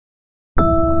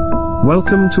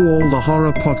Welcome to All the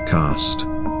Horror Podcast.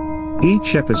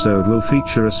 Each episode will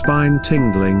feature a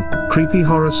spine-tingling, creepy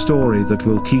horror story that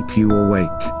will keep you awake.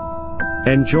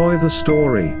 Enjoy the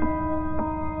story.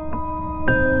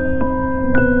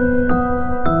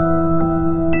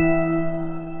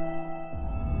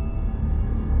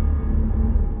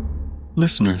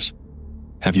 Listeners,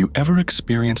 have you ever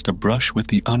experienced a brush with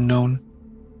the unknown,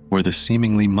 where the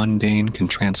seemingly mundane can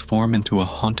transform into a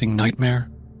haunting nightmare?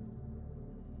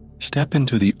 Step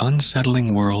into the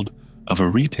unsettling world of a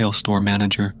retail store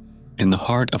manager in the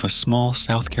heart of a small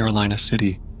South Carolina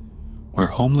city, where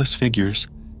homeless figures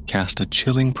cast a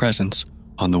chilling presence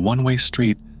on the one-way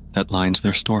street that lines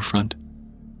their storefront.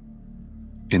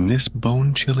 In this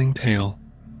bone-chilling tale,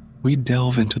 we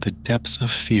delve into the depths of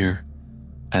fear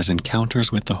as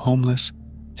encounters with the homeless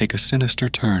take a sinister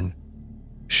turn,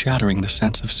 shattering the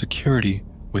sense of security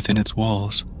within its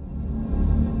walls.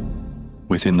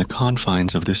 Within the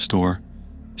confines of this store,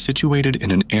 situated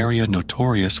in an area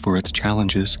notorious for its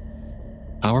challenges,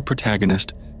 our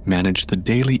protagonist managed the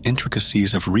daily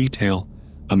intricacies of retail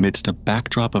amidst a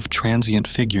backdrop of transient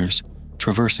figures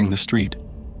traversing the street.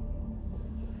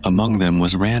 Among them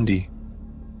was Randy,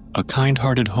 a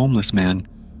kind-hearted homeless man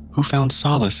who found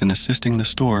solace in assisting the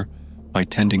store by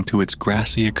tending to its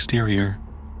grassy exterior.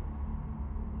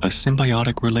 A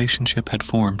symbiotic relationship had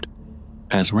formed,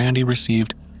 as Randy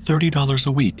received $30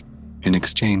 a week in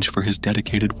exchange for his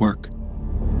dedicated work.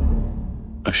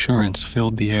 Assurance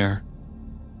filled the air,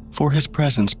 for his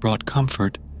presence brought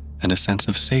comfort and a sense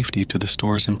of safety to the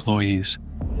store's employees.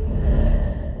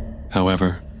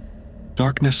 However,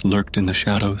 darkness lurked in the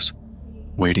shadows,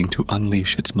 waiting to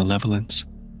unleash its malevolence.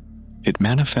 It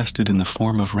manifested in the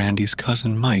form of Randy's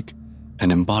cousin Mike,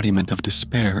 an embodiment of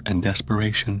despair and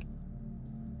desperation.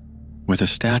 With a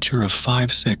stature of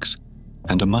 5'6"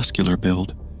 and a muscular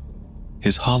build,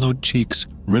 his hollowed cheeks,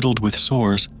 riddled with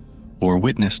sores, bore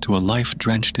witness to a life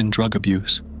drenched in drug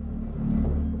abuse.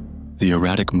 The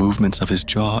erratic movements of his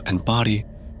jaw and body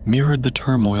mirrored the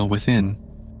turmoil within,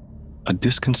 a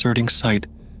disconcerting sight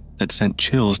that sent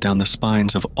chills down the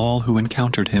spines of all who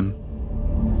encountered him.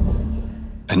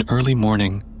 An early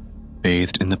morning,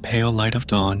 bathed in the pale light of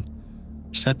dawn,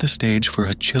 set the stage for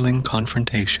a chilling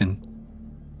confrontation.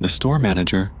 The store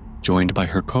manager, joined by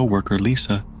her co-worker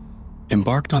Lisa,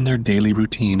 embarked on their daily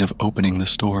routine of opening the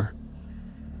store.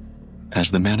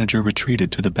 As the manager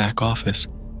retreated to the back office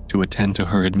to attend to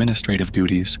her administrative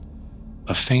duties,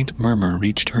 a faint murmur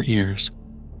reached her ears.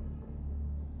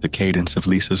 The cadence of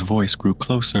Lisa's voice grew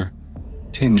closer,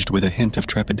 tinged with a hint of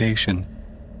trepidation.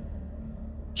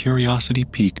 Curiosity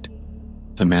piqued,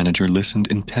 the manager listened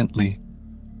intently,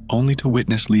 only to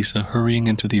witness Lisa hurrying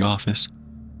into the office,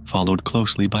 followed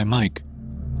closely by Mike.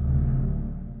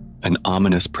 An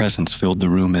ominous presence filled the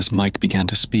room as Mike began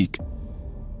to speak,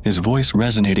 his voice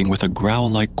resonating with a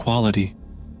growl-like quality.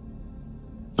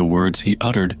 The words he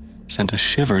uttered sent a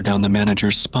shiver down the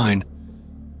manager's spine.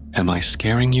 "Am I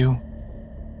scaring you?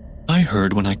 I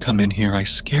heard when I come in here I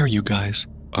scare you guys.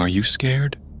 Are you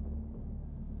scared?"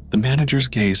 The manager's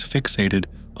gaze fixated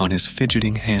on his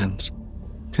fidgeting hands,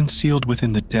 concealed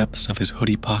within the depths of his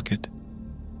hoodie pocket.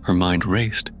 Her mind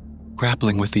raced,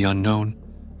 grappling with the unknown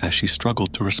as she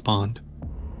struggled to respond.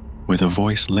 With a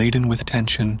voice laden with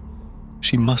tension,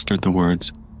 she mustered the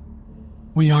words,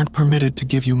 "We aren't permitted to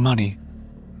give you money,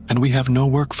 and we have no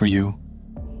work for you.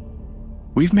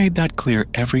 We've made that clear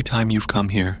every time you've come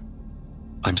here.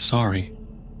 I'm sorry."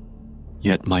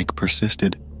 Yet Mike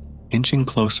persisted, inching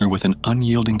closer with an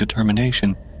unyielding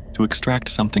determination to extract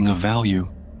something of value.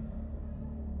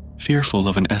 Fearful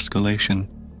of an escalation,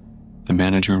 the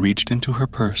manager reached into her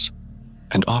purse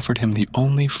and offered him the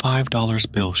only $5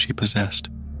 bill she possessed.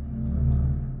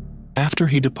 After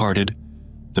he departed,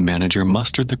 the manager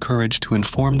mustered the courage to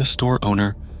inform the store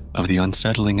owner of the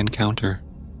unsettling encounter.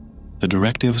 The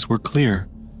directives were clear.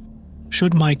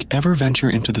 Should Mike ever venture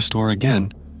into the store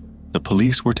again, the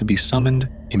police were to be summoned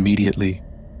immediately.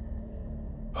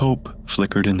 Hope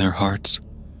flickered in their hearts,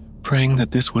 praying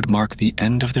that this would mark the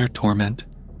end of their torment.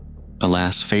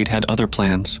 Alas, fate had other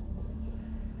plans.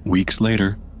 Weeks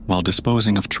later, while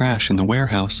disposing of trash in the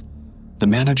warehouse, the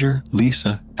manager,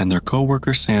 Lisa, and their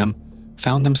co-worker Sam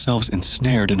found themselves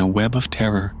ensnared in a web of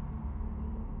terror.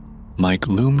 Mike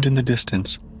loomed in the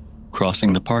distance,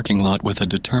 crossing the parking lot with a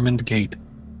determined gait.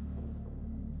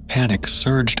 Panic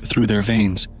surged through their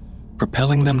veins,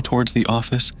 propelling them towards the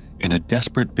office in a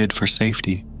desperate bid for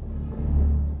safety.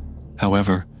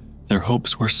 However, their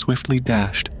hopes were swiftly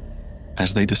dashed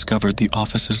as they discovered the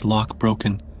office's lock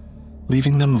broken,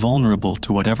 leaving them vulnerable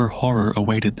to whatever horror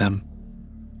awaited them.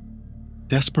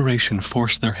 Desperation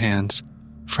forced their hands,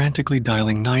 frantically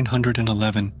dialing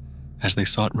 911 as they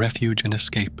sought refuge and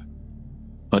escape.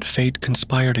 But fate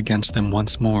conspired against them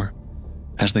once more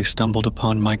as they stumbled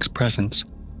upon Mike's presence,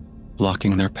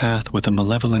 blocking their path with a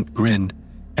malevolent grin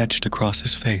etched across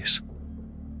his face.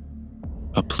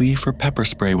 A plea for pepper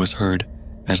spray was heard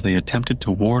as they attempted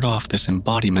to ward off this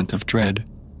embodiment of dread.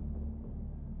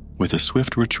 With a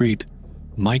swift retreat,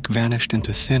 Mike vanished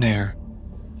into thin air,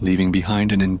 leaving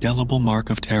behind an indelible mark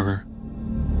of terror.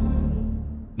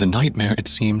 The nightmare, it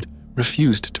seemed,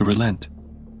 refused to relent.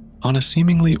 On a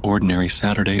seemingly ordinary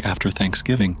Saturday after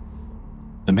Thanksgiving,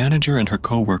 the manager and her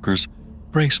co-workers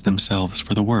braced themselves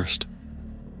for the worst.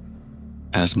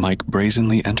 As Mike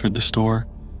brazenly entered the store,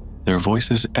 their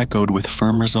voices echoed with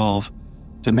firm resolve,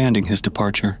 demanding his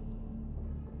departure.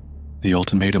 The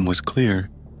ultimatum was clear,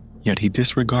 yet he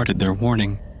disregarded their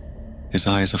warning, his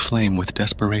eyes aflame with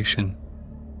desperation.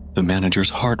 The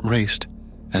manager's heart raced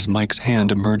as Mike's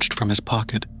hand emerged from his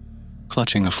pocket,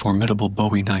 clutching a formidable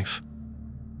Bowie knife.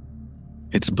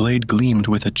 Its blade gleamed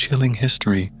with a chilling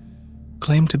history,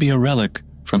 claimed to be a relic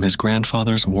from his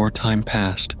grandfather's wartime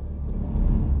past.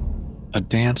 A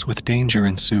dance with danger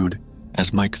ensued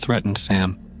as Mike threatened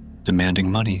Sam,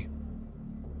 demanding money.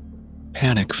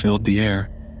 Panic filled the air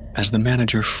as the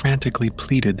manager frantically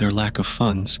pleaded their lack of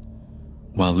funds,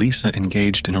 while Lisa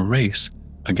engaged in a race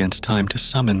against time to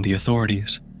summon the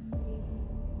authorities.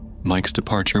 Mike's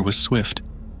departure was swift,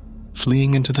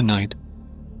 fleeing into the night,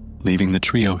 leaving the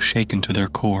trio shaken to their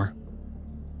core.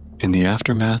 In the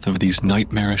aftermath of these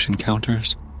nightmarish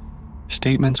encounters,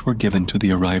 statements were given to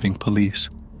the arriving police,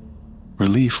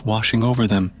 relief washing over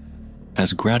them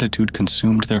as gratitude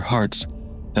consumed their hearts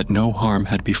that no harm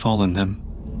had befallen them.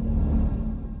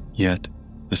 Yet,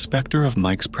 the specter of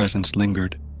Mike's presence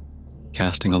lingered,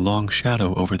 casting a long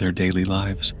shadow over their daily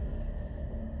lives.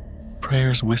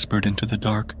 Prayers whispered into the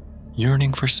dark,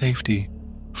 yearning for safety,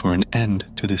 for an end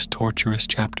to this torturous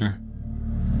chapter.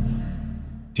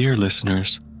 Dear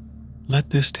listeners,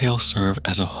 let this tale serve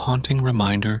as a haunting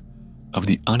reminder of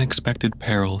the unexpected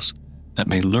perils that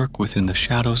may lurk within the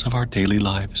shadows of our daily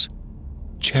lives.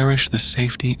 Cherish the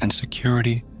safety and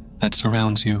security that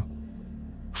surrounds you,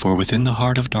 for within the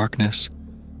heart of darkness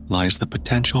lies the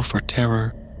potential for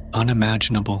terror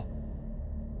unimaginable.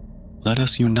 Let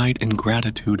us unite in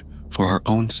gratitude for our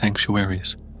own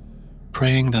sanctuaries,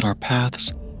 praying that our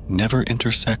paths never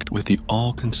intersect with the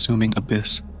all-consuming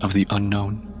abyss of the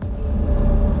unknown.